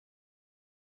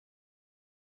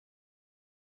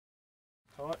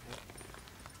Tight.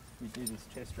 We do this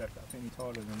chest strap up any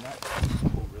tighter than that.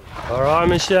 Alright,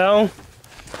 Michelle.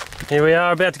 Here we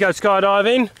are about to go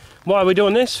skydiving. Why are we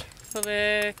doing this? For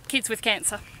the kids with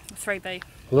cancer, 3B.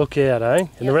 Look out, eh?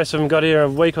 And the rest of them got here a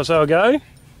week or so ago?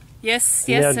 Yes,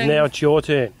 yes. Now it's your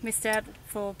turn. Missed out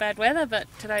for bad weather, but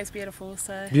today's beautiful,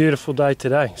 so... Beautiful day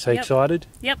today. So excited?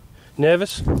 Yep.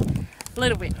 Nervous? A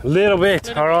little bit. A little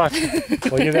bit. Alright.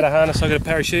 Well, you've got a harness, I've got a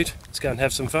parachute. Let's go and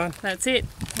have some fun. That's it.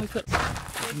 We're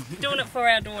doing it for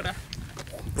our daughter.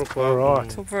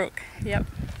 Alright. For Brooke, yep.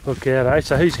 Look out, eh?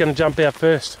 So who's going to jump out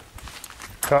first?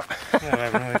 Oh. I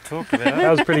haven't really talked about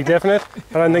That was pretty definite.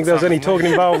 I don't think there was any talking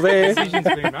involved there. Decision's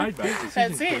been made, mate.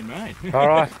 Decision's been made.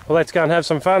 Alright, well let's go and have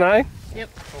some fun, eh? Yep.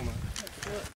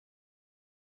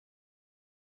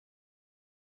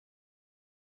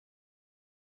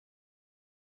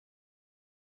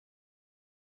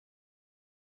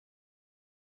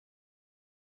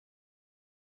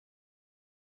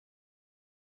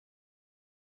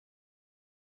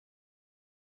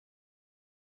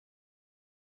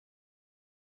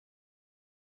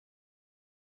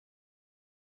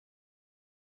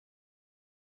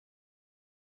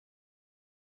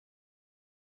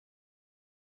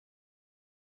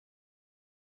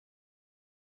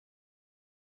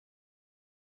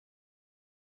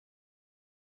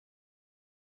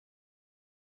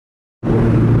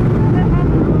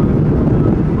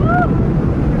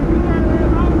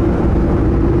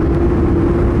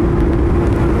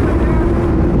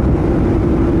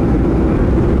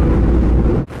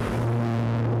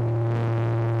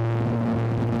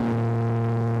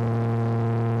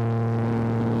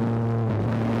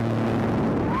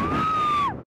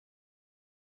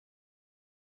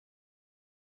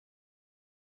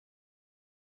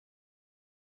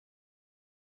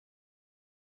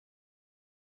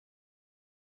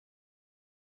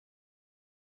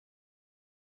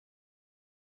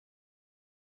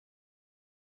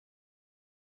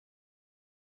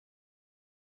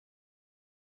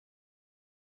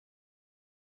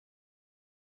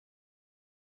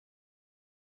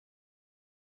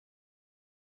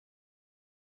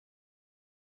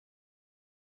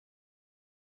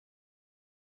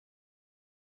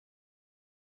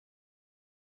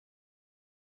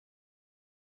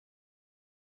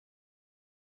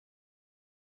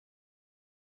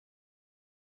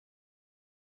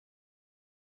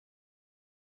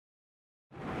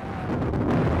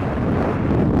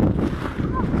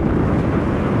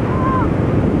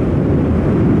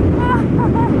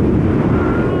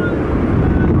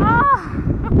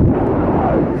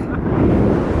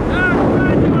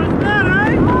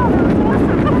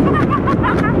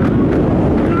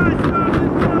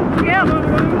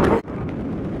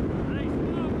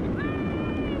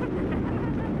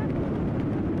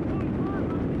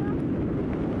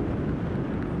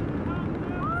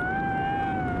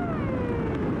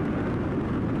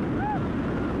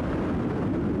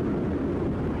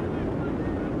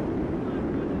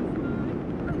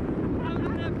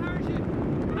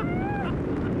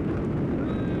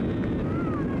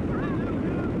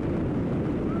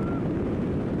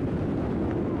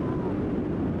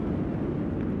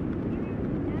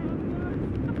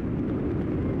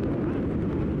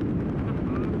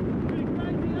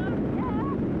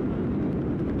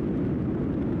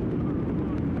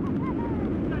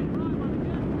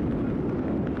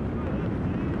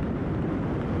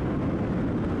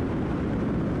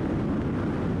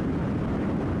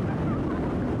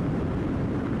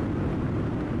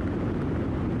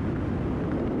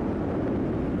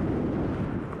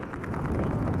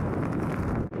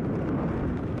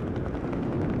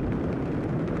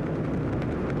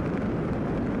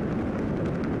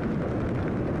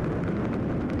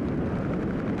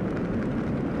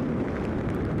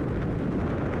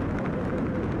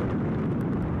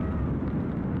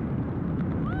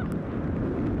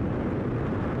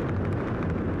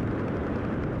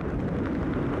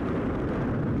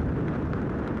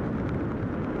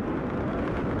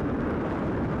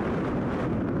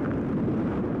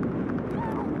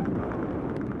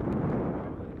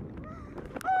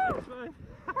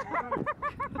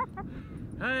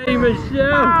 Hey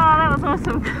Michelle! Oh, that was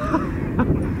awesome.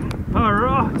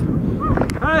 Alright.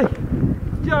 Hey,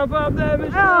 jump up there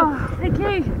Michelle. Oh, thank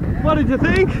you. What did you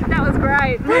think? That was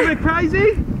great. A little bit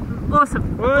crazy?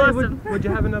 Awesome. Awesome. Would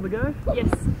you have another go? Yes.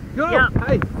 Good. Yep.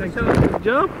 Hey, thanks for the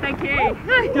jump. Thank you.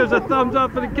 Give us a thumbs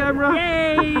up for the camera.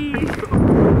 Yay.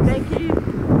 Thank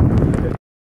you.